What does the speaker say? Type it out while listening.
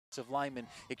linemen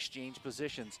exchange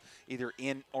positions, either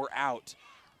in or out,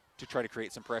 to try to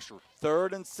create some pressure.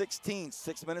 3rd and 16,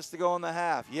 6 minutes to go in the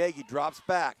half. Yaeggi drops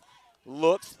back,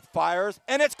 looks, fires,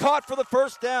 and it's caught for the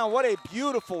first down. What a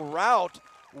beautiful route.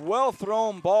 Well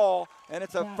thrown ball, and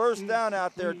it's a first down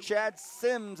out there. Chad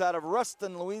Sims out of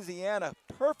Ruston, Louisiana.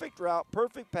 Perfect route,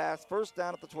 perfect pass, first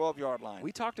down at the 12-yard line.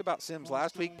 We talked about Sims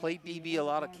last week, played DB a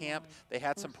lot of camp. They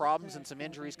had some problems and some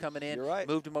injuries coming in. You're right.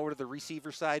 Moved him over to the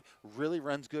receiver side, really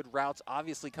runs good routes.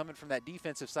 Obviously, coming from that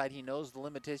defensive side, he knows the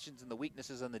limitations and the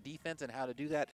weaknesses on the defense and how to do that.